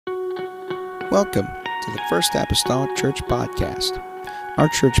Welcome to the First Apostolic Church Podcast. Our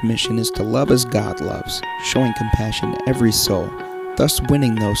church mission is to love as God loves, showing compassion to every soul, thus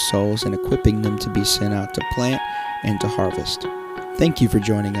winning those souls and equipping them to be sent out to plant and to harvest. Thank you for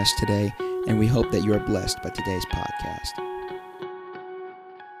joining us today, and we hope that you are blessed by today's podcast.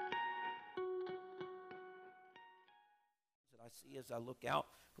 I see as I look out,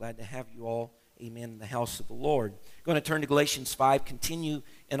 glad to have you all, amen, in the house of the Lord. Going to turn to Galatians 5, continue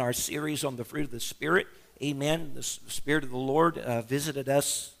in our series on the fruit of the Spirit. Amen. The Spirit of the Lord visited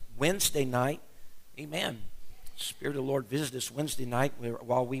us Wednesday night. Amen. The Spirit of the Lord visited us Wednesday night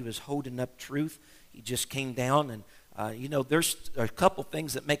while we was holding up truth. He just came down, and there's a couple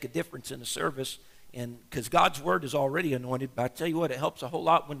things that make a difference in the service, and because God's Word is already anointed, but I tell you what, it helps a whole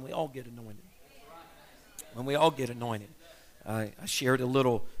lot when we all get anointed. When we all get anointed. I shared a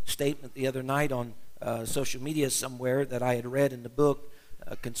little statement the other night on social media somewhere that I had read in the book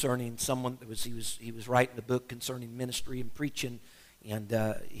concerning someone that he was writing the book concerning ministry and preaching, and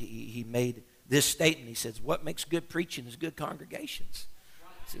he made this statement. He says, "What makes good preaching is good congregations."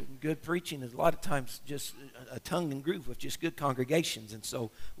 So good preaching is a lot of times just a tongue and groove with just good congregations, and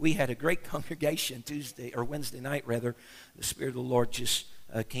so we had a great congregation Wednesday night rather. The Spirit of the Lord just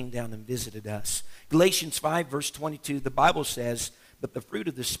came down and visited us. Galatians 5 verse 22, the Bible says, "But the fruit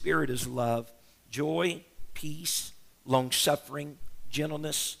of the Spirit is love, joy, peace, long-suffering,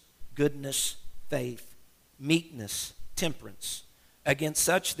 gentleness, goodness, faith, meekness, temperance. Against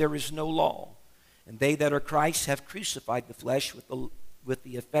such there is no law. And they that are Christ have crucified the flesh with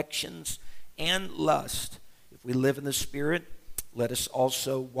the affections and lust. If we live in the Spirit, let us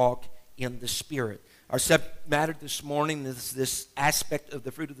also walk in the Spirit." Our subject matter this morning is this aspect of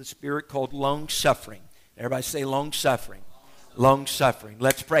the fruit of the Spirit called long-suffering. Everybody say long-suffering. Long-suffering.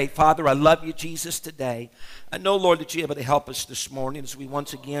 Let's pray. Father, I love you, Jesus, today. I know, Lord, that you're able to help us this morning as we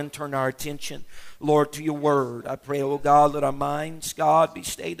once again turn our attention, Lord, to your word. I pray, oh God, let our minds, God, be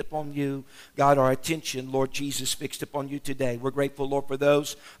stayed upon you. God, our attention, Lord Jesus, fixed upon you today. We're grateful, Lord, for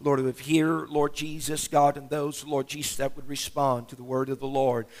those, Lord, who have heard, Lord Jesus, God, and those, Lord Jesus, that would respond to the word of the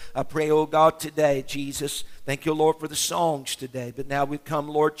Lord. I pray, oh God, today, Jesus, thank you, Lord, for the songs today. But now we've come,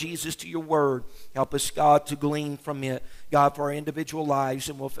 Lord Jesus, to your word. Help us, God, to glean from it, God, for our individual lives,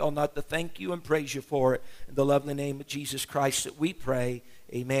 and we'll fail not to thank you and praise you for it. In the lovely name of Jesus Christ that we pray,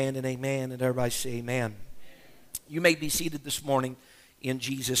 amen and amen, and everybody say amen. You may be seated this morning in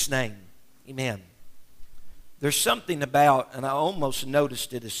Jesus' name. Amen. There's something about, and I almost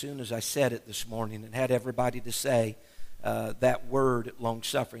noticed it as soon as I said it this morning and had everybody to say that word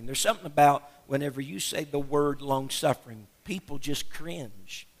long-suffering. There's something about whenever you say the word long-suffering, people just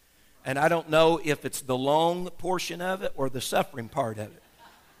cringe. And I don't know if it's the long portion of it or the suffering part of it.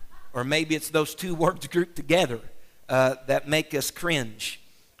 Or maybe it's those two words grouped together that make us cringe.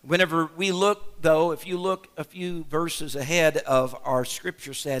 Whenever we look, though, if you look a few verses ahead of our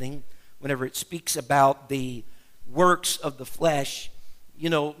scripture setting, whenever it speaks about the works of the flesh, you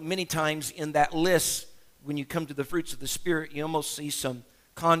know, many times in that list, when you come to the fruits of the Spirit, you almost see some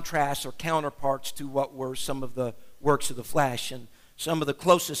contrasts or counterparts to what were some of the works of the flesh. And some of the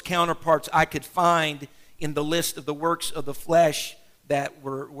closest counterparts I could find in the list of the works of the flesh that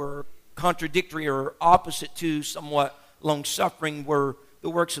were contradictory or opposite to somewhat long-suffering were the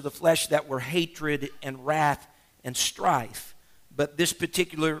works of the flesh that were hatred and wrath and strife. But this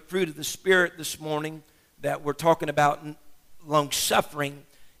particular fruit of the Spirit this morning that we're talking about, long-suffering,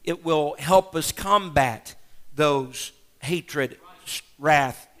 it will help us combat those hatred,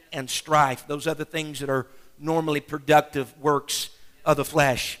 wrath, and strife, those other things that are normally productive works of the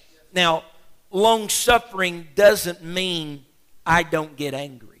flesh. Now, long-suffering doesn't mean I don't get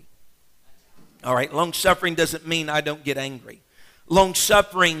angry. All right, long-suffering doesn't mean I don't get angry.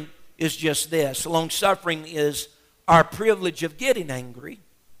 Long-suffering is just this. Long-suffering is our privilege of getting angry,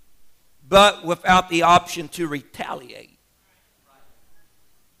 but without the option to retaliate.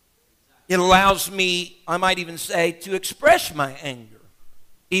 It allows me, I might even say, to express my anger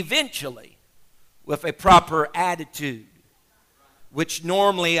eventually with a proper attitude, which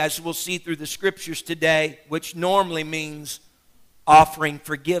normally, as we'll see through the scriptures today, which normally means offering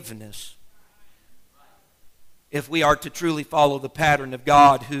forgiveness. If we are to truly follow the pattern of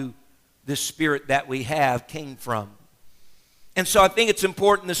God, who the Spirit that we have came from. And so I think it's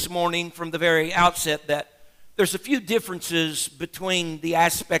important this morning from the very outset that there's a few differences between the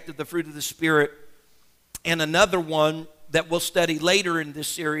aspect of the fruit of the Spirit and another one that we'll study later in this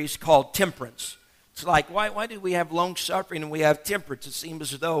series called temperance. It's like, why do we have long-suffering and we have temperance? It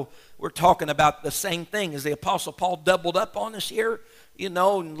seems as though we're talking about the same thing. As the Apostle Paul doubled up on us here,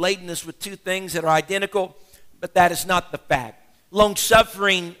 and laden us with two things that are identical. But that is not the fact.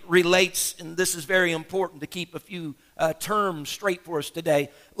 Long-suffering relates, and this is very important to keep a few terms straight for us today.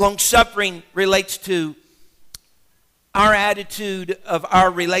 Long-suffering relates to our attitude of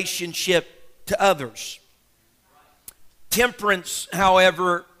our relationship to others. Temperance,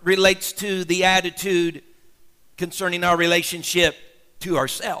 however, relates to the attitude concerning our relationship to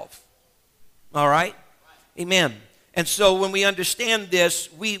ourselves. All right? Amen. And so when we understand this,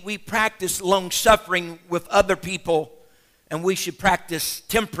 we practice long-suffering with other people, and we should practice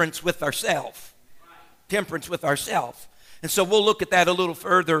temperance with ourselves. Temperance with ourselves. And so we'll look at that a little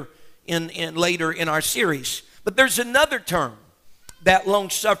further in later in our series. But there's another term that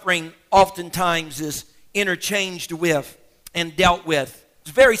long-suffering oftentimes is interchanged with and dealt with.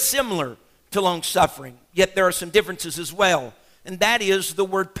 It's very similar to long-suffering, yet there are some differences as well. And that is the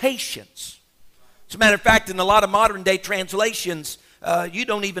word patience. As a matter of fact, in a lot of modern-day translations, you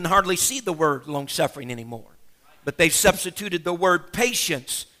don't even hardly see the word long-suffering anymore. But they've substituted the word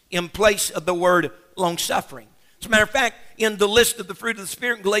patience in place of the word long-suffering. As a matter of fact, in the list of the fruit of the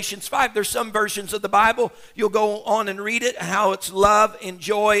Spirit in Galatians 5, there's some versions of the Bible, you'll go on and read it, how it's love and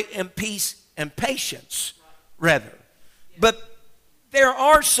joy and peace and patience, rather. But there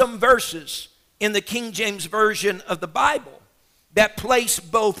are some verses in the King James Version of the Bible that place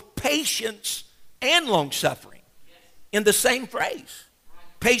both patience and long-suffering in the same phrase.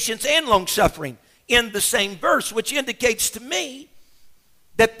 Patience and long-suffering in the same verse, which indicates to me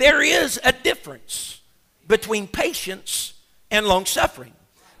that there is a difference between patience and long-suffering.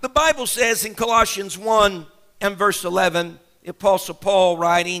 The Bible says in Colossians 1 and verse 11, the Apostle Paul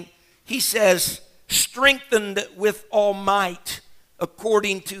writing, he says, strengthened with all might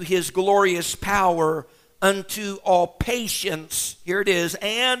according to his glorious power unto all patience, here it is,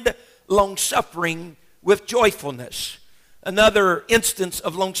 and long-suffering with joyfulness. Another instance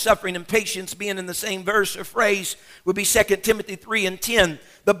of long-suffering and patience being in the same verse or phrase would be 2 Timothy 3 and 10.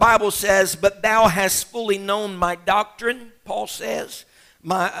 The Bible says, but thou hast fully known my doctrine, Paul says,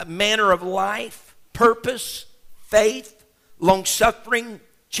 my manner of life, purpose, faith, long-suffering,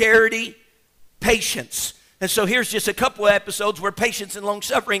 charity, patience. And so here's just a couple of episodes where patience and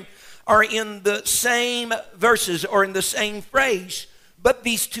long-suffering are in the same verses or in the same phrase. But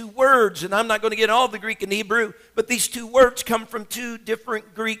these two words, and I'm not going to get all the Greek and Hebrew, but these two words come from two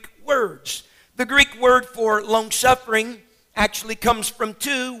different Greek words. The Greek word for long-suffering actually comes from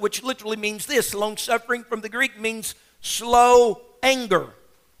two, which literally means this. Long-suffering from the Greek means slow anger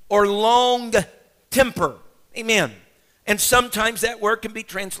or long temper. Amen. And sometimes that word can be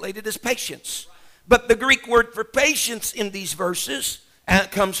translated as patience. But the Greek word for patience in these verses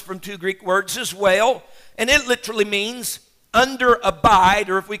comes from two Greek words as well, and it literally means under abide,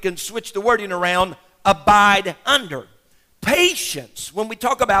 or if we can switch the wording around, abide under. Patience, when we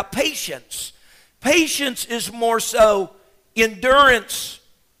talk about patience, patience is more so endurance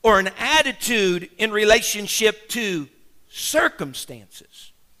or an attitude in relationship to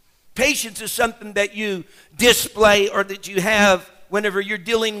circumstances. Patience is something that you display or that you have whenever you're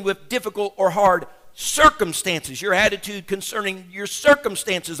dealing with difficult or hard circumstances, your attitude concerning your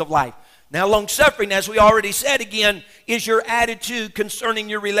circumstances of life. Now, long-suffering, as we already said again, is your attitude concerning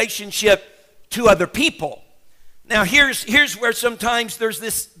your relationship to other people. Now, here's where sometimes there's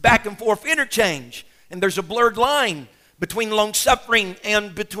this back and forth interchange, and there's a blurred line between long-suffering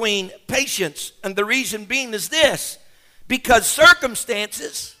and between patience. And the reason being is this, because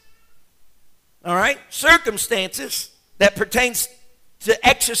circumstances, all right, circumstances that pertains to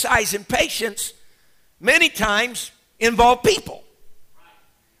exercising patience many times involve people.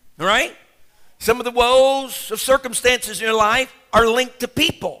 All right? Some of the woes of circumstances in your life are linked to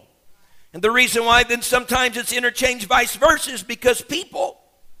people. And the reason why then sometimes it's interchanged vice versa is because people,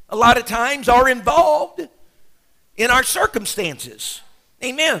 a lot of times, are involved in our circumstances.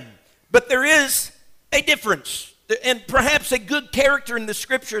 Amen. But there is a difference. And perhaps a good character in the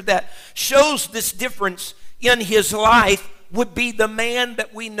scripture that shows this difference in his life would be the man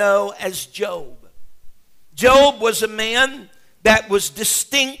that we know as Job. Job was a man that was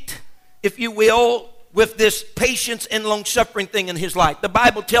distinct, if you will, with this patience and long-suffering thing in his life. The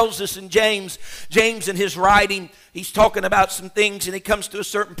Bible tells us in James in his writing, he's talking about some things, and he comes to a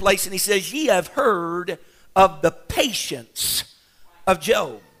certain place and he says, ye have heard of the patience of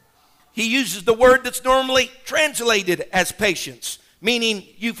Job. He uses the word that's normally translated as patience, meaning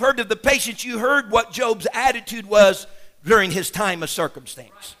you've heard of the patience. You heard what Job's attitude was during his time of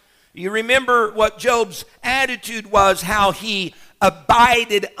circumstance. You remember what Job's attitude was, how he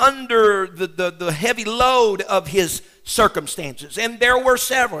abided under the heavy load of his circumstances. And there were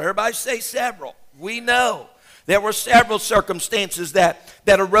several. Everybody say several. We know. There were several circumstances that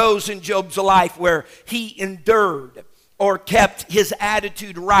arose in Job's life where he endured or kept his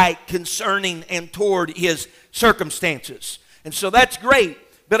attitude right concerning and toward his circumstances. And so that's great.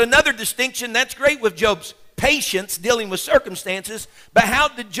 But another distinction, that's great with Job's patience dealing with circumstances, but how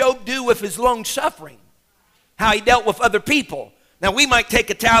did Job do with his long suffering? How he dealt with other people. Now we might take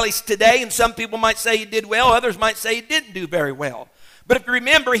a tally today, and some people might say he did well, others might say he didn't do very well. But if you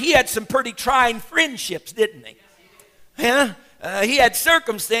remember, he had some pretty trying friendships, didn't he? Yeah? He had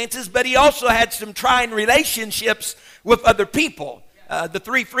circumstances, but he also had some trying relationships with other people. The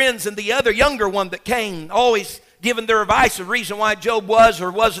three friends and the other younger one that came, always giving their advice, the reason why Job was or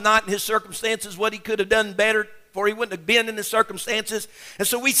was not in his circumstances, what he could have done better, for he wouldn't have been in his circumstances. And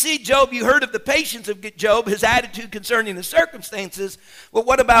so we see Job, you heard of the patience of Job, his attitude concerning the circumstances. Well,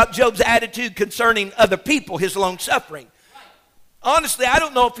 what about Job's attitude concerning other people, his long suffering? Honestly, I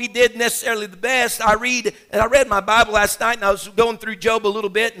don't know if he did necessarily the best. I read my Bible last night, and I was going through Job a little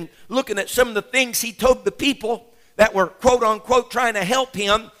bit and looking at some of the things he told the people that were, quote unquote, trying to help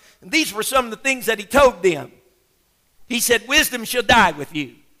him. And these were some of the things that he told them. He said, wisdom shall die with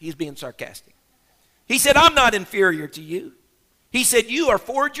you. He's being sarcastic. He said, I'm not inferior to you. He said, you are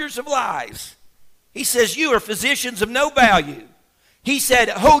forgers of lies. He says, you are physicians of no value. He said,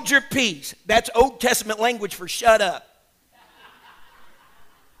 hold your peace. That's Old Testament language for shut up.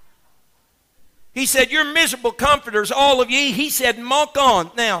 He said, you're miserable comforters, all of ye. He said, mock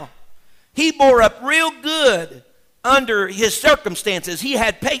on. Now, he bore up real good under his circumstances. He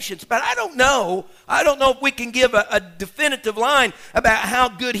had patience, but I don't know if we can give a definitive line about how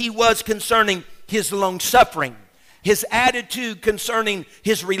good he was concerning his long suffering, his attitude concerning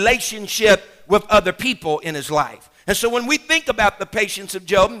his relationship with other people in his life. And so when we think about the patience of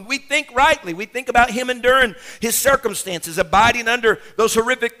Job, we think rightly. We think about him enduring his circumstances, abiding under those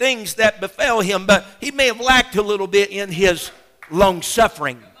horrific things that befell him, but he may have lacked a little bit in his long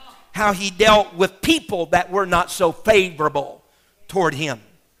suffering, how he dealt with people that were not so favorable toward him.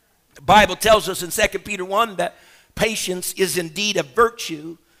 The Bible tells us in 2 Peter 1 that patience is indeed a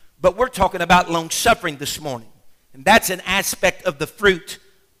virtue, but we're talking about long suffering this morning. And that's an aspect of the fruit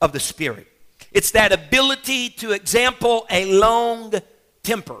of the Spirit. It's that ability to example a long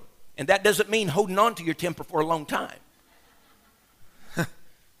temper. And that doesn't mean holding on to your temper for a long time.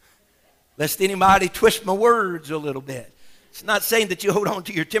 Lest anybody twist my words a little bit. It's not saying that you hold on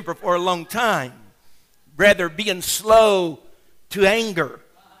to your temper for a long time. Rather, being slow to anger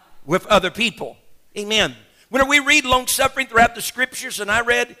with other people. Amen. When we read long suffering throughout the scriptures, and I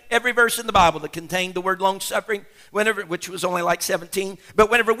read every verse in the Bible that contained the word long suffering, which was only like 17, but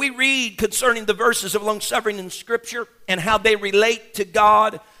whenever we read concerning the verses of long suffering in scripture and how they relate to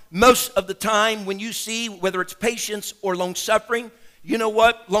God, most of the time when you see whether it's patience or long suffering, you know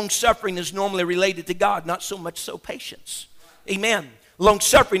what? Long suffering is normally related to God, not so much so patience. Amen. Long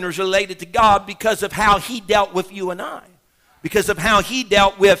suffering is related to God because of how he dealt with you and I, because of how he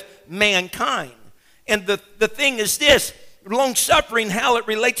dealt with mankind. And the thing is this, long suffering, how it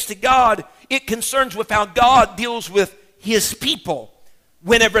relates to God, it concerns with how God deals with his people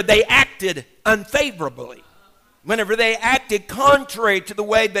whenever they acted unfavorably, whenever they acted contrary to the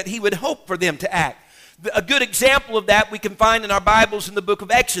way that he would hope for them to act. A good example of that we can find in our Bibles in the book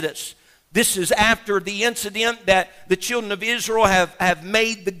of Exodus. This is after the incident that the children of Israel have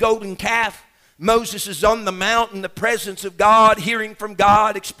made the golden calf. Moses is on the mountain in the presence of God, hearing from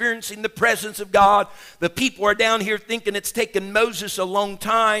God, experiencing the presence of God. The people are down here thinking it's taken Moses a long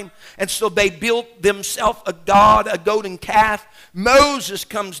time, and so they built themselves a god, a golden calf. Moses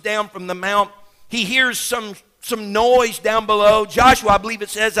comes down from the mount. He hears some noise down below. Joshua, I believe it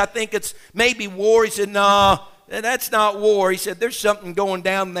says, I think it's maybe war. He said, no, that's not war. He said, there's something going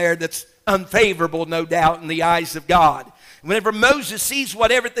down there that's unfavorable, no doubt, in the eyes of God. Whenever Moses sees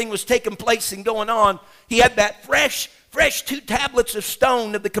what everything was taking place and going on, he had that fresh 2 tablets of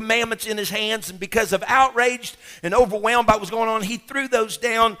stone of the commandments in his hands, and because of outraged and overwhelmed by what was going on, he threw those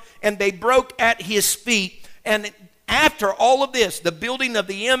down and they broke at his feet. And after all of this, the building of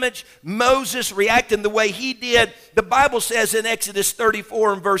the image, Moses reacting the way he did, the Bible says in Exodus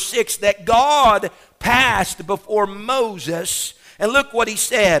 34 and verse 6 that God passed before Moses, and look what he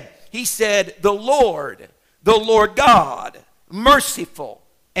said. He said, the Lord God, merciful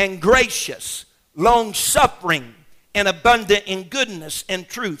and gracious, long-suffering and abundant in goodness and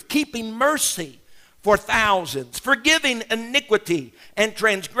truth, keeping mercy for thousands, forgiving iniquity and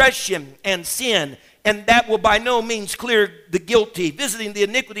transgression and sin, and that will by no means clear the guilty, visiting the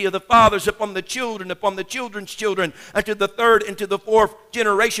iniquity of the fathers upon the children's children, unto the third and to the fourth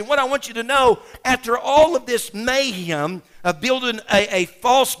generation. What I want you to know, after all of this mayhem of building a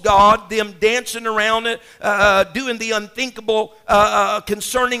false god, them dancing around it, doing the unthinkable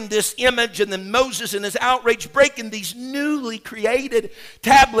concerning this image, and then Moses in his outrage breaking these newly created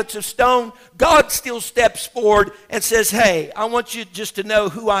tablets of stone, God still steps forward and says, hey, I want you just to know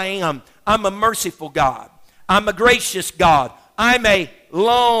who I am. I'm a merciful God. I'm a gracious God. I'm a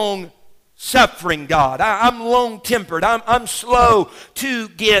long-suffering God. I'm long-tempered. I'm slow to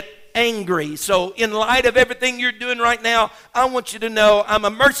get angry. So in light of everything you're doing right now, I want you to know I'm a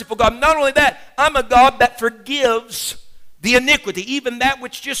merciful God. Not only that, I'm a God that forgives the iniquity, even that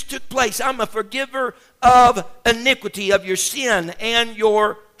which just took place. I'm a forgiver of iniquity, of your sin and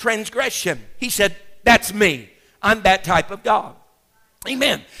your transgression. He said, that's me. I'm that type of God.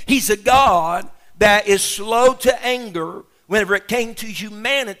 Amen. He's a God that is slow to anger whenever it came to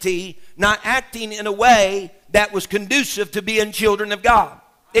humanity not acting in a way that was conducive to being children of God.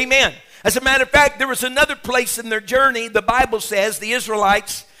 Amen. As a matter of fact, there was another place in their journey, the Bible says, the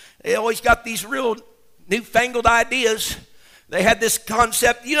Israelites, they always got these real newfangled ideas. They had this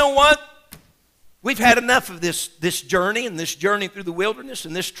concept, you know what? We've had enough of this journey and this journey through the wilderness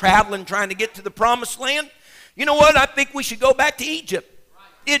and this traveling trying to get to the promised land. You know what? I think we should go back to Egypt.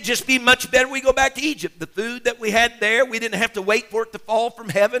 It'd just be much better we go back to Egypt. The food that we had there, we didn't have to wait for it to fall from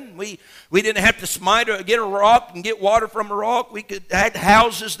heaven. We didn't have to smite or get a rock and get water from a rock. We had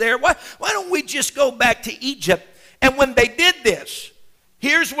houses there. Why don't we just go back to Egypt? And when they did this,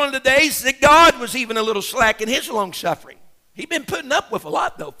 here's one of the days that God was even a little slack in his long suffering. He'd been putting up with a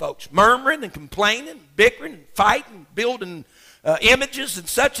lot though, folks. Murmuring and complaining, bickering and fighting, building images and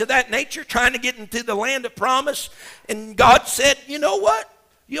such of that nature, trying to get into the land of promise. And God said, you know what?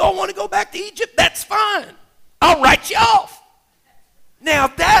 You all want to go back to Egypt? That's fine. I'll write you off. Now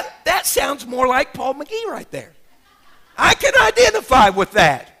that sounds more like Paul McGee right there. I can identify with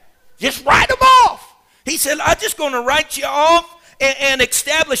that. Just write them off. He said, I'm just going to write you off and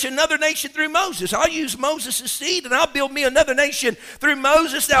establish another nation through Moses. I'll use Moses' seed and I'll build me another nation through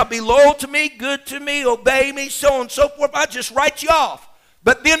Moses. They'll be loyal to me, good to me, obey me, so on and so forth. I'll just write you off.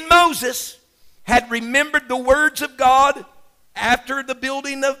 But then Moses had remembered the words of God after the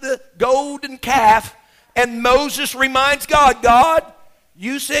building of the golden calf, and Moses reminds God, God,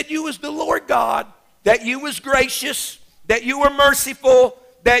 you said you was the Lord God, that you was gracious, that you were merciful,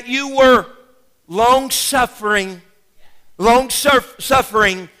 that you were long-suffering,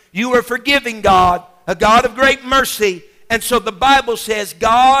 you were forgiving God, a God of great mercy. And so the Bible says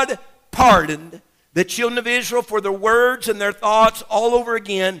God pardoned the children of Israel for their words and their thoughts all over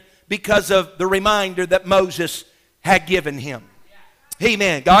again because of the reminder that Moses had given him.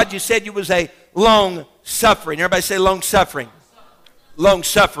 Amen. God, you said you was a long-suffering. Everybody say long-suffering.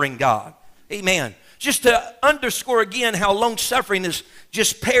 Long-suffering God. Amen. Just to underscore again how long-suffering is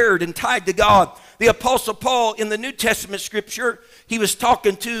just paired and tied to God. The Apostle Paul in the New Testament scripture, he was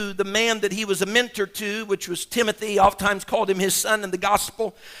talking to the man that he was a mentor to, which was Timothy. Oftentimes called him his son in the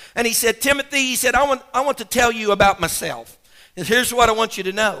gospel. And he said, Timothy, he said, I want to tell you about myself. And here's what I want you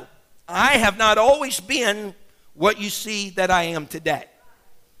to know. I have not always been what you see that I am today.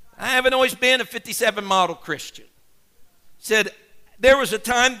 I haven't always been a 57 model Christian. He said, there was a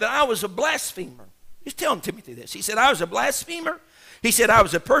time that I was a blasphemer. He's telling Timothy this. He said, I was a blasphemer. He said, I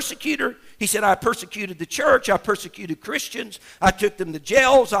was a persecutor. He said, I persecuted the church. I persecuted Christians. I took them to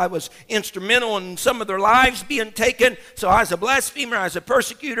jails. I was instrumental in some of their lives being taken. So I was a blasphemer. I was a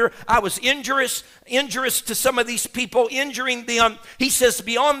persecutor. I was injurious to some of these people, injuring them. He says,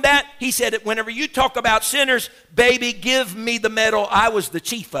 beyond that, he said, whenever you talk about sinners, baby, give me the medal. I was the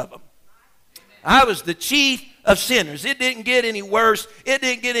chief of them. I was the chief of sinners. It didn't get any worse. It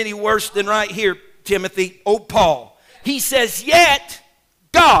didn't get any worse than right here, Timothy, old Paul. He says, yet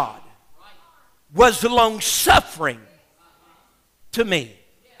God was long-suffering to me.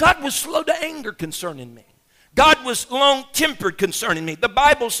 God was slow to anger concerning me. God was long-tempered concerning me. The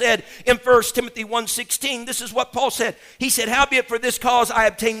Bible said in 1 Timothy 1:16, this is what Paul said. He said, howbeit for this cause I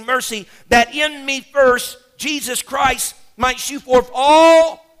obtained mercy, that in me first Jesus Christ might shew forth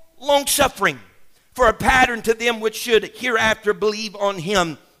all long-suffering for a pattern to them which should hereafter believe on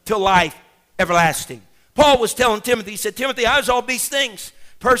him till life everlasting. Paul was telling Timothy, he said, Timothy, I was all these things.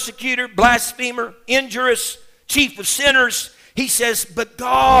 Persecutor, blasphemer, injurious, chief of sinners. He says, but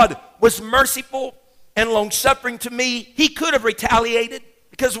God was merciful and long-suffering to me. He could have retaliated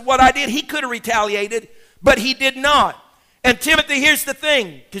because of what I did. He could have retaliated, but he did not. And Timothy, here's the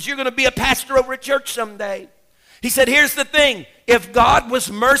thing, because you're going to be a pastor over a church someday. He said, here's the thing. If God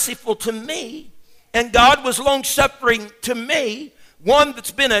was merciful to me, and God was long-suffering to me, one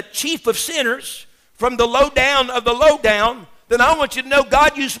that's been a chief of sinners from the low down of the low down, then I want you to know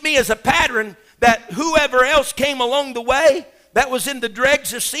God used me as a pattern that whoever else came along the way that was in the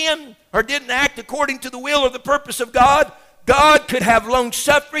dregs of sin or didn't act according to the will or the purpose of God, God could have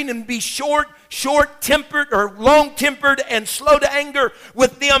long-suffering and be short-tempered or long-tempered and slow to anger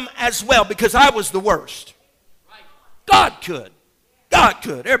with them as well, because I was the worst. God could. God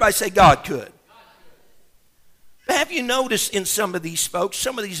could. Everybody say God could. But have you noticed in some of these folks,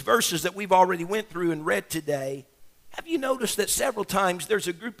 some of these verses that we've already went through and read today, have you noticed that several times there's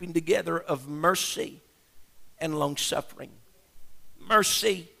a grouping together of mercy and long-suffering?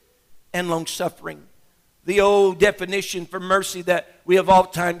 Mercy and long-suffering. The old definition for mercy that we have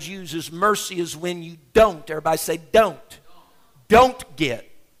oftentimes used is mercy is when you don't. Everybody say don't. Don't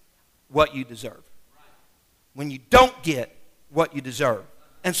get what you deserve. When you don't get what you deserve.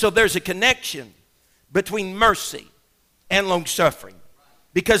 And so there's a connection between mercy and long-suffering.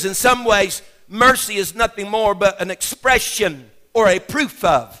 Because in some ways, mercy is nothing more but an expression or a proof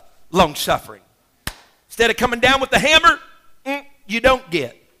of long-suffering. Instead of coming down with the hammer, you don't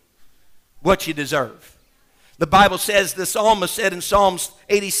get what you deserve. The Bible says, the psalmist said in Psalms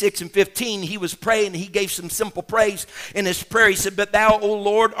 86 and 15, he was praying, he gave some simple praise in his prayer. He said, but thou, O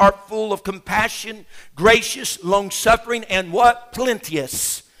Lord, art full of compassion, gracious, long-suffering, and what?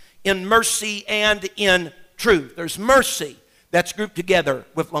 Plenteous in mercy and in truth. There's mercy that's grouped together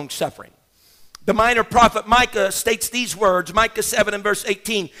with long-suffering. The minor prophet Micah states these words, Micah 7 and verse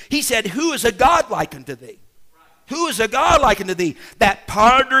 18. He said, who is a God like unto thee? Who is a God like unto thee, that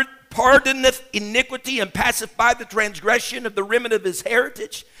pardoneth iniquity and pacifieth the transgression of the remnant of his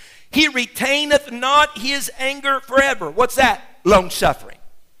heritage? He retaineth not his anger forever. What's that? Long-suffering.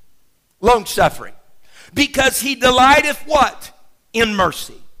 Long-suffering. Because he delighteth what? In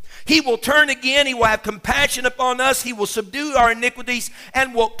mercy. He will turn again. He will have compassion upon us. He will subdue our iniquities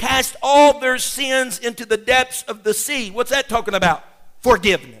and will cast all their sins into the depths of the sea. What's that talking about?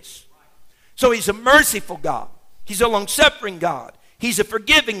 Forgiveness. So he's a merciful God. He's a long-suffering God. He's a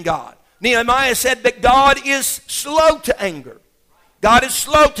forgiving God. Nehemiah said that God is slow to anger. God is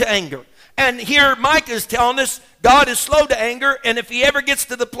slow to anger. And here Micah is telling us God is slow to anger, and if he ever gets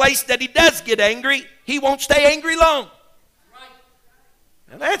to the place that he does get angry, he won't stay angry long.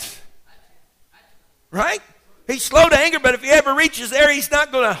 And that's right. He's slow to anger, but if he ever reaches there, he's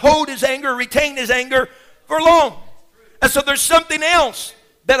not going to hold his anger, retain his anger for long. And so there's something else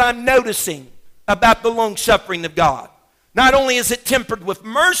that I'm noticing about the long-suffering of God. Not only is it tempered with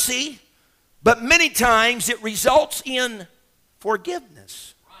mercy, but many times it results in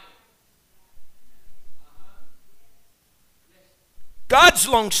forgiveness. God's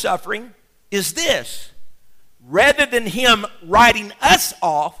long-suffering is this. Rather than him writing us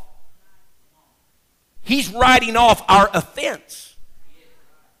off, he's writing off our offense.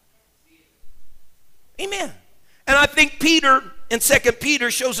 Amen. And I think Peter in 2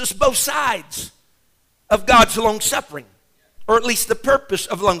 Peter shows us both sides of God's long-suffering, or at least the purpose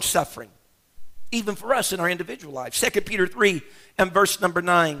of long-suffering, even for us in our individual lives. 2 Peter 3 and verse number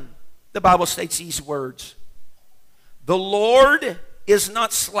 9, the Bible states these words. The Lord is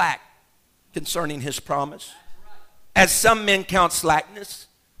not slack concerning his promise, as some men count slackness,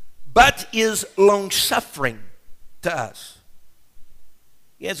 but is long-suffering to us.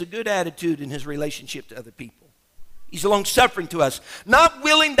 He has a good attitude in his relationship to other people. He's long-suffering to us, not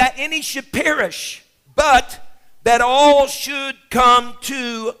willing that any should perish, but that all should come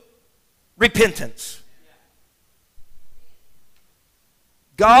to repentance.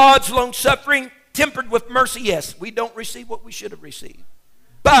 God's long-suffering, tempered with mercy, yes, we don't receive what we should have received.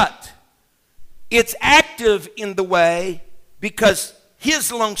 But it's active in the way because his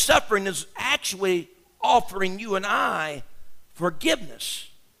long-suffering is actually offering you and I forgiveness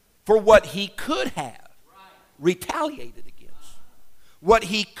for what he could have retaliated against, what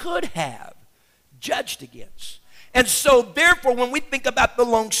he could have judged against. And so therefore, when we think about the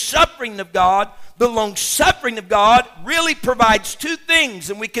long-suffering of God, the long-suffering of God really provides two things,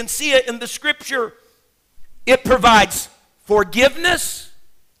 and we can see it in the scripture. It provides forgiveness,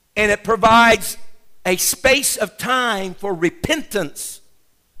 and it provides a space of time for repentance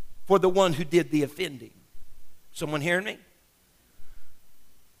for the one who did the offending. Someone hearing me?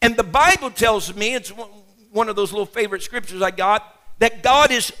 And the Bible tells me, it's one of those little favorite scriptures I got, that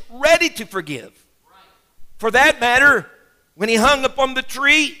God is ready to forgive. For that matter, when he hung upon the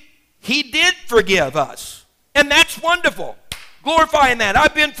tree, he did forgive us. And that's wonderful. Glorifying that.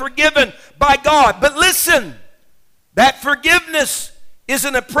 I've been forgiven by God. But listen, that forgiveness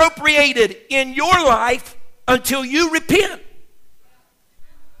isn't appropriated in your life until you repent.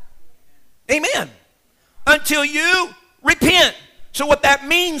 Amen. until you repent. So what that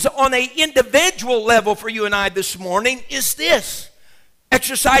means on an individual level for you and I this morning is this: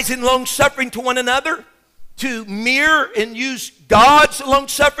 exercising long-suffering to one another, to mirror and use God's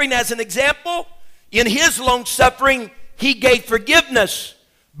long-suffering as an example. In his long-suffering, he gave forgiveness.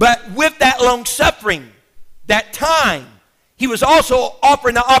 But with that long-suffering, that time, he was also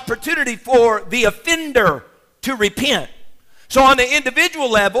offering the opportunity for the offender to repent. So on the individual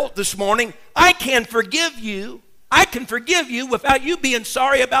level this morning, I can forgive you. I can forgive you without you being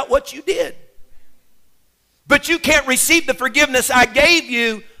sorry about what you did. But you can't receive the forgiveness I gave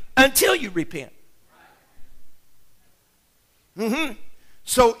you until you repent.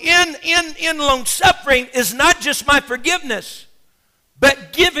 So in long suffering is not just my forgiveness,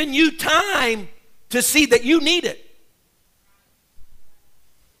 but giving you time to see that you need it.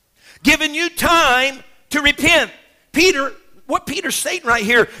 Giving you time to repent. What Peter's saying right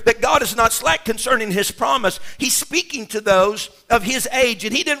here, that God is not slack concerning his promise. He's speaking to those of his age,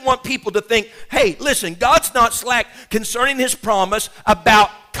 and he didn't want people to think, hey, listen, God's not slack concerning his promise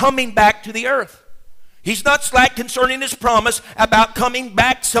about coming back to the earth. He's not slack concerning his promise about coming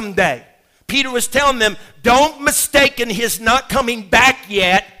back someday. Peter was telling them, don't mistake his not coming back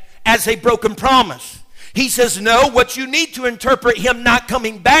yet as a broken promise. He says, no, what you need to interpret him not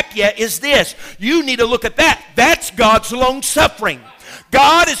coming back yet is this. You need to look at that. That's God's long suffering.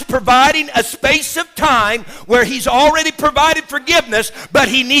 God is providing a space of time where he's already provided forgiveness, but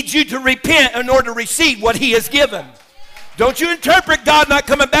he needs you to repent in order to receive what he has given. Don't you interpret God not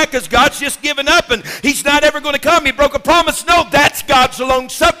coming back as God's just given up and he's not ever going to come. He broke a promise. No, that's God's long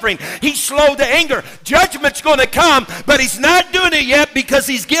suffering. He's slow to anger. Judgment's going to come, but he's not doing it yet because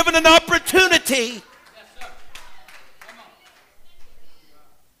he's given an opportunity.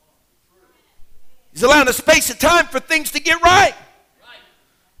 He's allowing a space of time for things to get right.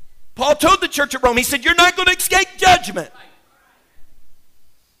 Paul told the church at Rome, he said, you're not going to escape judgment.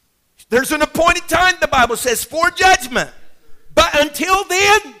 There's an appointed time, the Bible says, for judgment. But until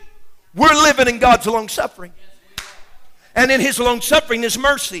then, we're living in God's long suffering. And in his long suffering is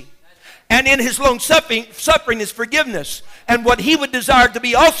mercy. And in his long suffering is forgiveness. And what he would desire to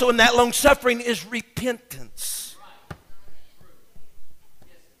be also in that long suffering is repentance.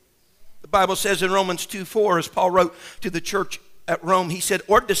 The Bible says in Romans 2:4, as Paul wrote to the church at Rome, he said,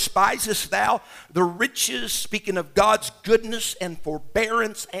 or despisest thou the riches, speaking of God's goodness and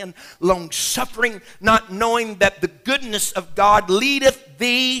forbearance and long suffering, not knowing that the goodness of God leadeth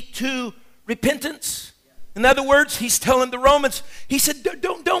thee to repentance? In other words, he's telling the Romans, he said,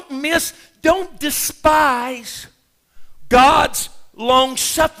 don't despise God's long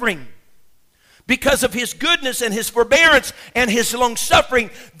suffering. Because of his goodness and his forbearance and his long suffering,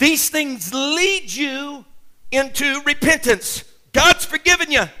 these things lead you into repentance. God's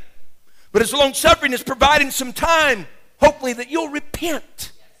forgiven you, but his long suffering is providing some time, hopefully, that you'll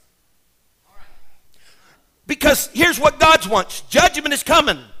repent. Because here's what God wants. Judgment is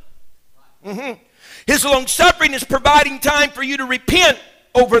coming. His long suffering is providing time for you to repent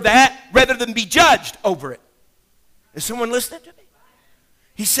over that rather than be judged over it. Is someone listening to me?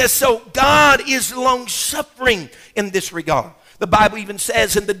 He says, so God is long-suffering in this regard. The Bible even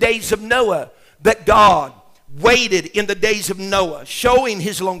says in the days of Noah that God waited in the days of Noah, showing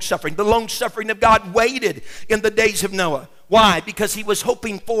his long-suffering. The long-suffering of God waited in the days of Noah. Why? Because he was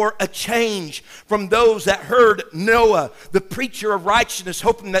hoping for a change from those that heard Noah, the preacher of righteousness,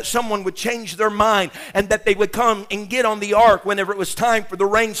 hoping that someone would change their mind and that they would come and get on the ark whenever it was time for the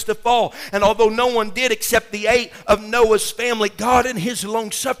rains to fall. And although no one did except the 8 of Noah's family, God in his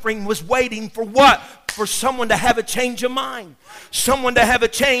long suffering was waiting for what? For someone to have a change of mind, someone to have a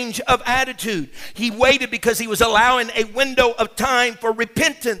change of attitude. He waited because he was allowing a window of time for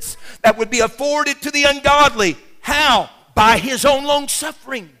repentance that would be afforded to the ungodly. How? By his own long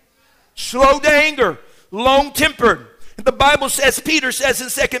suffering, slow to anger, long-tempered. The Bible says, Peter says in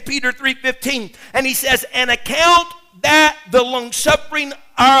 2 Peter 3:15, and he says, and account that the long suffering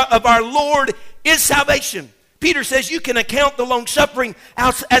of our Lord is salvation. Peter says you can account the long suffering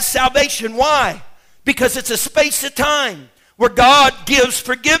as salvation. Why? Because it's a space of time where God gives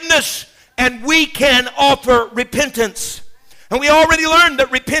forgiveness and we can offer repentance. And we already learned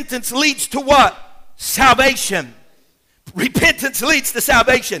that repentance leads to what? Salvation. Repentance leads to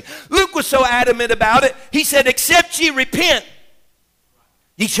salvation. Luke was so adamant about it. He said, except ye repent,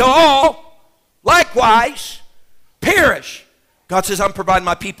 ye shall all likewise perish. God says, I'm providing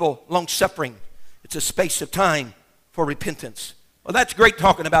my people long suffering. It's a space of time for repentance. Well, that's great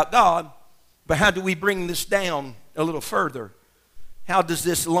talking about God, but how do we bring this down a little further? How does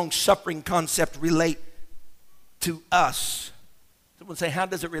this long suffering concept relate to us? Someone say, how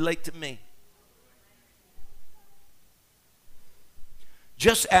does it relate to me?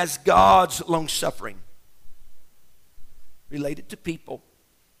 Just as God's long-suffering related to people,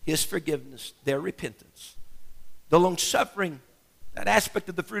 his forgiveness, their repentance. The long-suffering, that aspect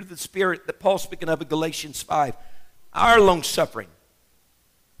of the fruit of the Spirit that Paul's speaking of in Galatians 5, our long-suffering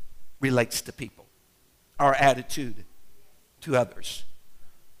relates to people. Our attitude to others.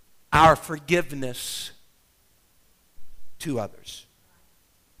 Our forgiveness to others.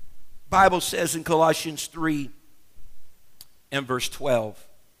 Bible says in Colossians 3 and verse 12,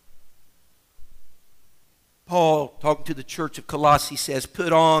 Paul, talking to the church of Colossae, says,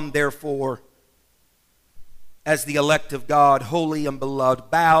 put on, therefore, as the elect of God, holy and beloved,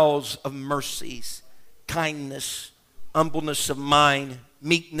 bowels of mercies, kindness, humbleness of mind,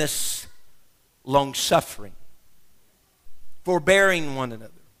 meekness, long-suffering, forbearing one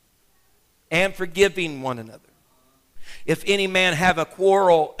another, and forgiving one another. If any man have a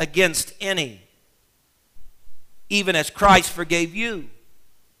quarrel against any, even as Christ forgave you,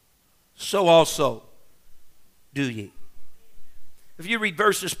 so also do ye. If you read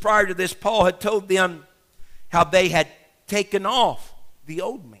verses prior to this, Paul had told them how they had taken off the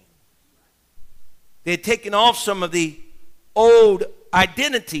old man. They had taken off some of the old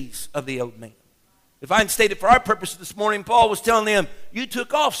identities of the old man. If I can state it for our purpose this morning, Paul was telling them, you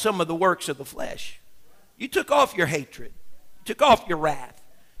took off some of the works of the flesh. You took off your hatred. You took off your wrath.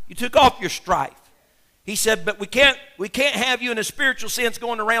 You took off your strife. He said, but we can't have you in a spiritual sense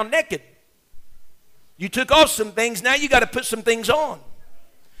going around naked. You took off some things, now you got to put some things on.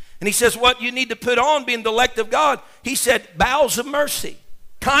 And he says, what you need to put on, being the elect of God, he said, bowels of mercy,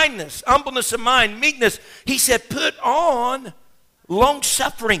 kindness, humbleness of mind, meekness. He said, put on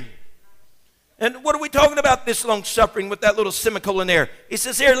long-suffering. And what are we talking about, this long-suffering, with that little semicolon there? He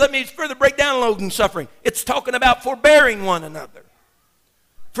says here, let me further break down long-suffering. It's talking about forbearing one another,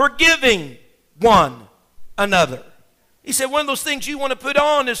 forgiving one another. He said one of those things you want to put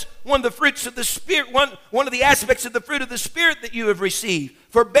on is one of the fruits of the Spirit, one of the aspects of the fruit of the Spirit that you have received,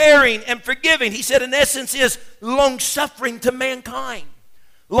 forbearing and forgiving. He said in essence is long-suffering to mankind,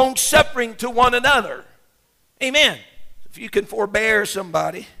 long-suffering to one another. Amen. If you can forbear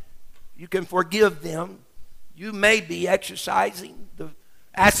somebody, you can forgive them, you may be exercising the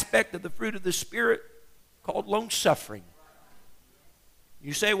aspect of the fruit of the Spirit called long-suffering.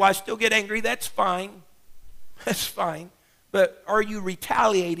 You say, well, I still get angry. That's fine. That's fine. But are you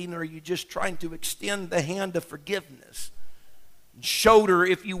retaliating, or are you just trying to extend the hand of forgiveness? Shoulder,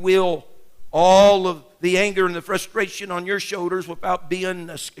 if you will, all of the anger and the frustration on your shoulders without being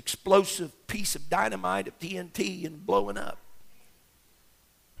an explosive piece of dynamite of TNT and blowing up.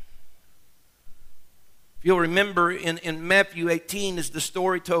 If you'll remember, in Matthew 18 is the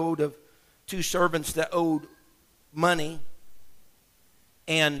story told of two servants that owed money.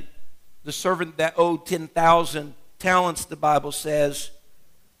 And the servant that owed 10,000 talents, the Bible says,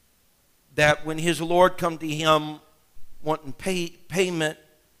 that when his Lord come to him wanting payment,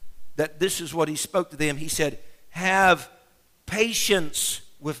 that this is what he spoke to them. He said, have patience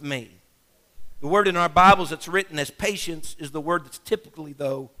with me. The word in our Bibles that's written as patience is the word that's typically,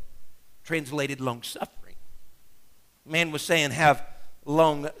 though, translated long-suffering. The man was saying, have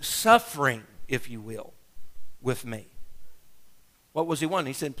long-suffering, if you will, with me. What was he wanting?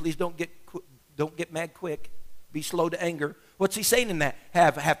 He said, please don't get mad quick. Be slow to anger. What's he saying in that?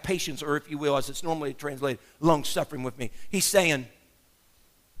 Have patience, or if you will, as it's normally translated, long-suffering with me. He's saying,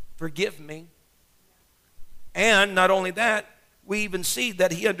 forgive me. And not only that, we even see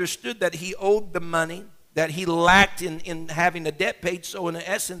that he understood that he owed the money, that he lacked in having the debt paid. So in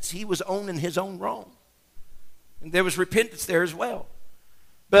essence, he was owning his own wrong. And there was repentance there as well.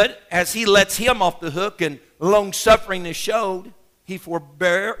 But as he lets him off the hook and long-suffering is showed, he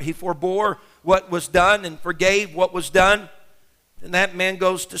forbore what was done and forgave what was done. And that man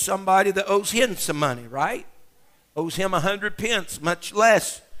goes to somebody that owes him some money, right? Owes him 100 pence, much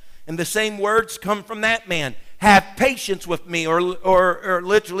less. And the same words come from that man. Have patience with me, or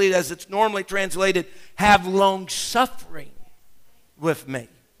literally as it's normally translated, have long suffering with me.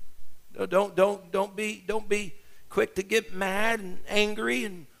 Don't be quick to get mad and angry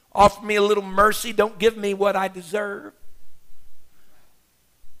and offer me a little mercy. Don't give me what I deserve.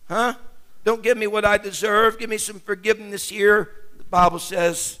 Huh? Don't give me what I deserve. Give me some forgiveness here. The Bible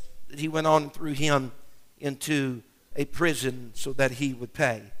says that he went on and threw him into a prison so that he would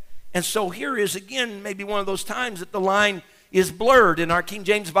pay. And so here is again maybe one of those times that the line is blurred. In our King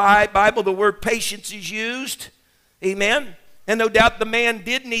James Bible, the word patience is used. Amen. And no doubt the man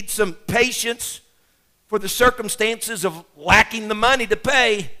did need some patience for the circumstances of lacking the money to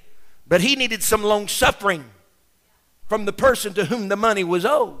pay, but he needed some long suffering from the person to whom the money was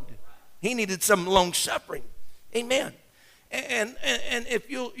owed. He needed some long suffering. Amen. And if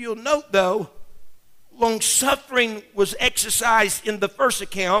you'll note, though, long-suffering was exercised in the first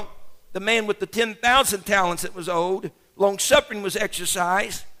account. The man with the 10,000 talents that was owed, long-suffering was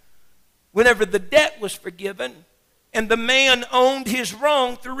exercised whenever the debt was forgiven, and the man owned his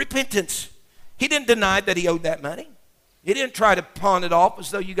wrong through repentance. He didn't deny that he owed that money. He didn't try to pawn it off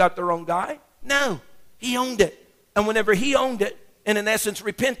as though you got the wrong guy. No, he owned it. And whenever he owned it, and in essence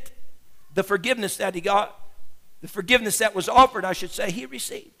repent, the forgiveness that he got, the forgiveness that was offered, I should say, he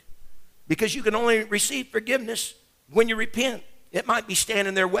received. Because you can only receive forgiveness when you repent. It might be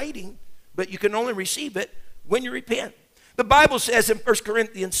standing there waiting, but you can only receive it when you repent. The Bible says in 1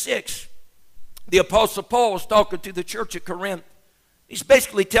 Corinthians 6, the Apostle Paul was talking to the church at Corinth. He's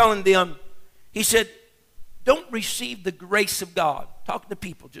basically telling them, he said, don't receive the grace of God. Talking to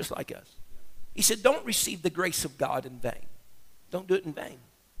people just like us. He said, don't receive the grace of God in vain. Don't do it in vain.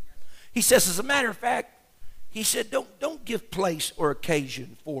 He says, as a matter of fact, he said, don't give place or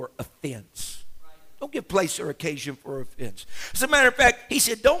occasion for offense. Don't give place or occasion for offense. As a matter of fact, he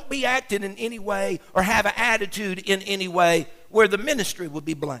said, don't be acting in any way or have an attitude in any way where the ministry will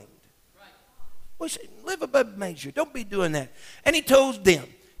be blamed. Well, he said, live above measure. Don't be doing that. And he told them,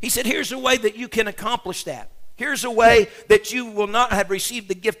 he said, here's a way that you can accomplish that. Here's a way that you will not have received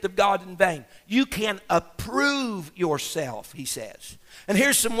the gift of God in vain. You can approve yourself, he says. And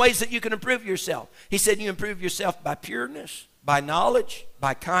here's some ways that you can improve yourself. He said you improve yourself by pureness, by knowledge,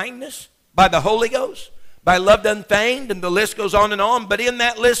 by kindness, by the Holy Ghost, by love unfeigned, and the list goes on and on. But in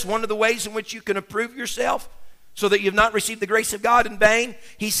that list, one of the ways in which you can approve yourself so that you've not received the grace of God in vain,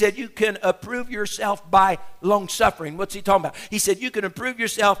 he said you can approve yourself by long-suffering. What's he talking about? He said you can approve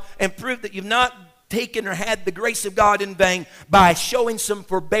yourself and prove that you've not taken or had the grace of God in vain by showing some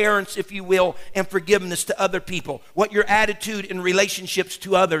forbearance, if you will, and forgiveness to other people. What your attitude in relationships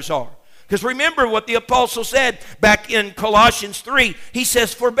to others are. Because remember what the apostle said back in Colossians 3. He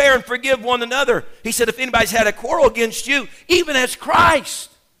says, forbear and forgive one another. He said, if anybody's had a quarrel against you, even as Christ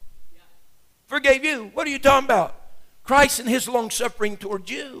forgave you. What are you talking about? Christ and his long-suffering toward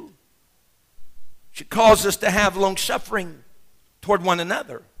you should cause us to have long-suffering toward one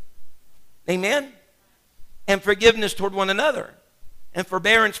another. Amen? And forgiveness toward one another. And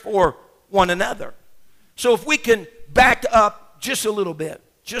forbearance for one another. So if we can back up just a little bit,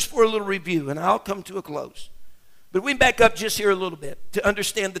 just for a little review, and I'll come to a close. But we back up just here a little bit to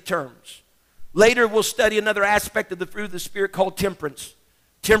understand the terms. Later we'll study another aspect of the fruit of the Spirit called temperance.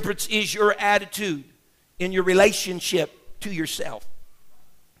 Temperance is your attitude in your relationship to yourself.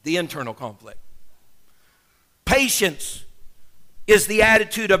 The internal conflict. Patience is the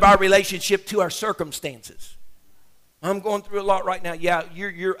attitude of our relationship to our circumstances. I'm going through a lot right now. Yeah,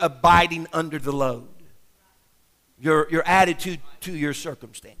 you're abiding under the load. Your attitude to your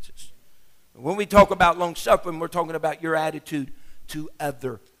circumstances. When we talk about long-suffering, we're talking about your attitude to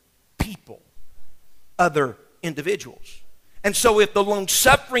other people, other individuals. And so if the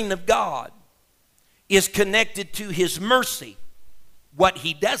long-suffering of God is connected to his mercy, what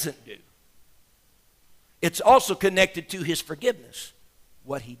he doesn't do, it's also connected to his forgiveness,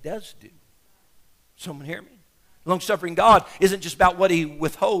 what he does do. Someone hear me? Long-suffering God isn't just about what he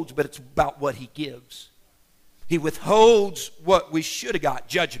withholds, but it's about what he gives. He withholds what we should have got,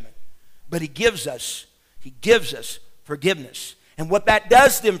 judgment. But he gives us forgiveness. And what that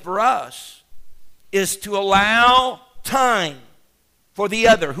does then for us is to allow time for the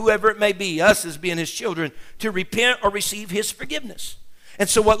other, whoever it may be, us as being his children, to repent or receive his forgiveness. And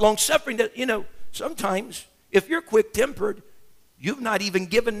so what long-suffering does, sometimes if you're quick-tempered, you've not even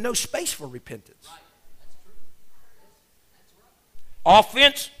given no space for repentance. Right. That's true. That's right.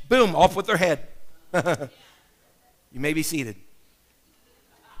 Offense, boom, off with their head. You may be seated.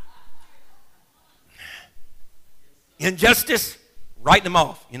 Injustice, writing them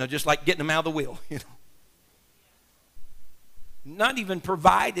off, just like getting them out of the wheel. Not even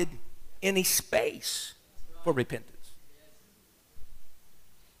provided any space for repentance.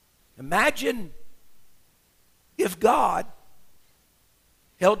 Imagine if God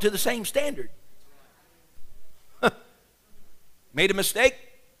held to the same standard. Made a mistake?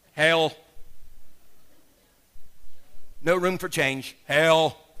 Hell. No room for change.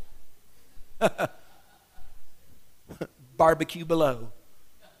 Hell. Barbecue below.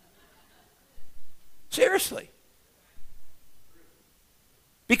 Seriously.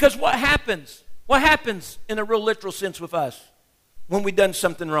 Because what happens? What happens in a real literal sense with us when we've done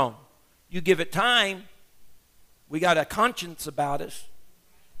something wrong? You give it time. We got a conscience about us.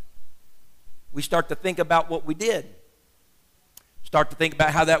 We start to think about what we did. Start to think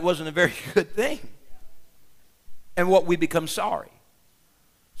about how that wasn't a very good thing. And what we become sorry.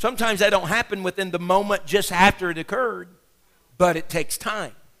 Sometimes that don't happen within the moment just after it occurred. but it takes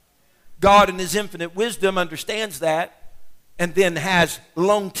time. God in his infinite wisdom understands that and then has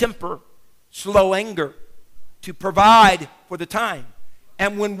long temper, slow anger to provide for the time.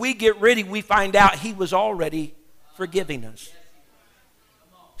 And when we get ready, we find out he was already forgiving us.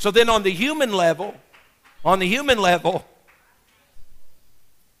 So then on the human level, they're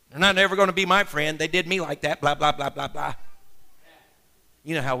not ever going to be my friend. They did me like that, blah, blah, blah, blah, blah.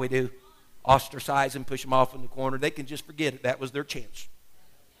 You know how we do. Ostracize and push them off in the corner. They can just forget it. That was their chance.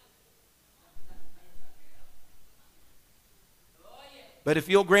 But if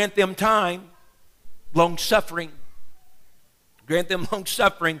you'll grant them time, long suffering,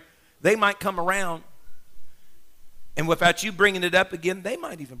 they might come around. And without you bringing it up again, they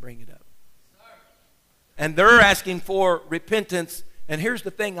might even bring it up. And they're asking for repentance. And here's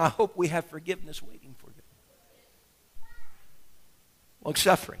the thing, I hope we have forgiveness waiting for them. Long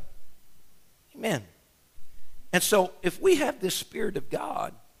suffering. Amen. And so if we have this Spirit of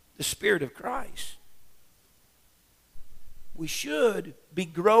God, the Spirit of Christ, we should be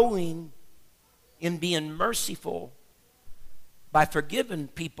growing in being merciful by forgiving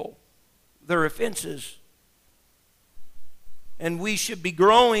people their offenses. And we should be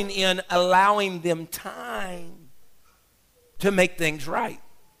growing in allowing them time to make things right.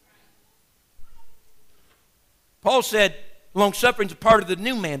 Paul said, long-suffering is a part of the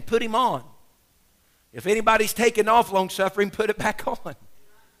new man. Put him on. If anybody's taken off long-suffering, put it back on.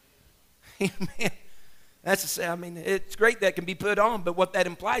 Amen. It's great that can be put on, but what that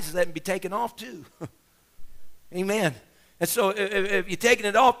implies is that it can be taken off too. Amen. And so if you're taking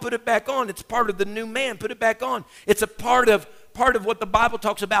it off, put it back on. It's part of the new man. Put it back on. It's a part of what the Bible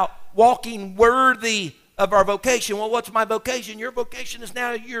talks about, walking worthy of our vocation. Well, what's my vocation? Your vocation is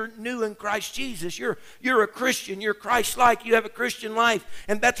now you're new in Christ Jesus. You're a Christian. You're Christ-like. You have a Christian life,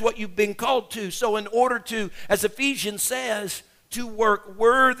 and that's what you've been called to. So in order to, as Ephesians says, to work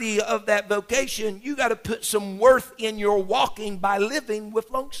worthy of that vocation, you got to put some worth in your walking by living with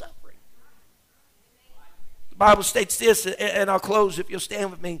long suffering. The Bible states this, and I'll close if you'll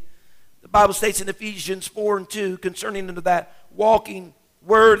stand with me. The Bible states in Ephesians 4:2 concerning that walking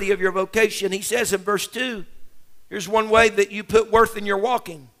worthy of your vocation. He says in verse 2, here's one way that you put worth in your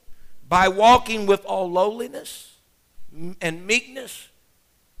walking. By walking with all lowliness and meekness,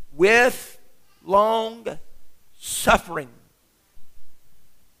 with long suffering,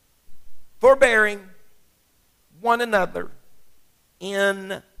 forbearing one another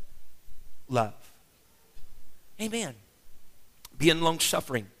in love. Amen. Being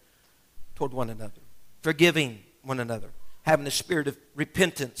long-suffering toward one another. Forgiving one another. Having a spirit of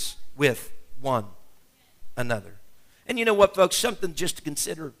repentance with one another. And you know what, folks? Something just to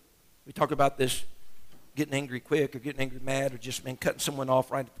consider. We talk about this getting angry quick or getting angry mad or just cutting someone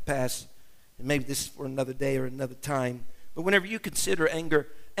off right at the pass. And maybe this is for another day or another time. But whenever you consider anger,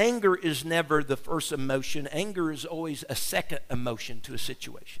 anger is never the first emotion. Anger is always a second emotion to a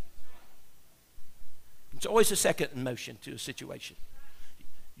situation. It's always a second emotion to a situation.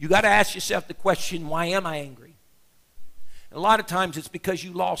 You got to ask yourself the question, why am I angry? And a lot of times it's because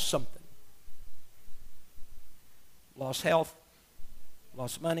you lost something. Lost health,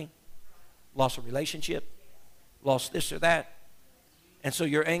 lost money, lost a relationship, lost this or that. And so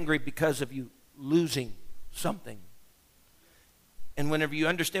you're angry because of you losing something. And whenever you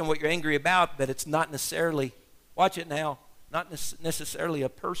understand what you're angry about, that it's not necessarily, watch it now, not necessarily a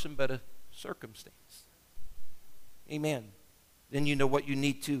person, but a circumstance. Amen. Then you know what you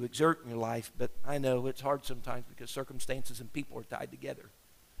need to exert in your life. But I know it's hard sometimes because circumstances and people are tied together.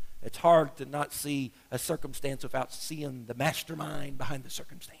 It's hard to not see a circumstance without seeing the mastermind behind the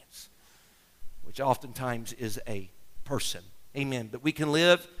circumstance, which oftentimes is a person. Amen. But we can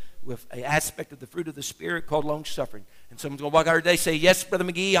live with an aspect of the fruit of the Spirit called long-suffering. And someone's going to walk out today and say, yes, Brother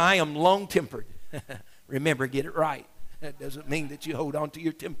McGee, I am long-tempered. Remember, get it right. That doesn't mean that you hold on to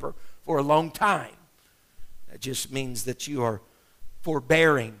your temper for a long time. That just means that you are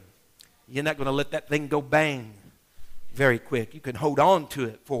forbearing. You're not going to let that thing go bang very quick. You can hold on to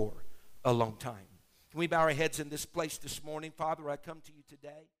it for a long time. Can we bow our heads in this place this morning? Father, I come to you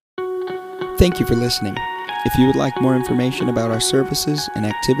today. Thank you for listening. If you would like more information about our services and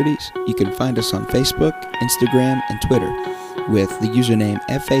activities, you can find us on Facebook, Instagram, and Twitter with the username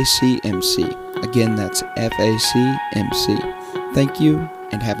FACMC. Again, that's FACMC. Thank you,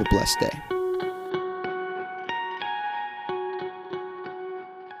 and have a blessed day.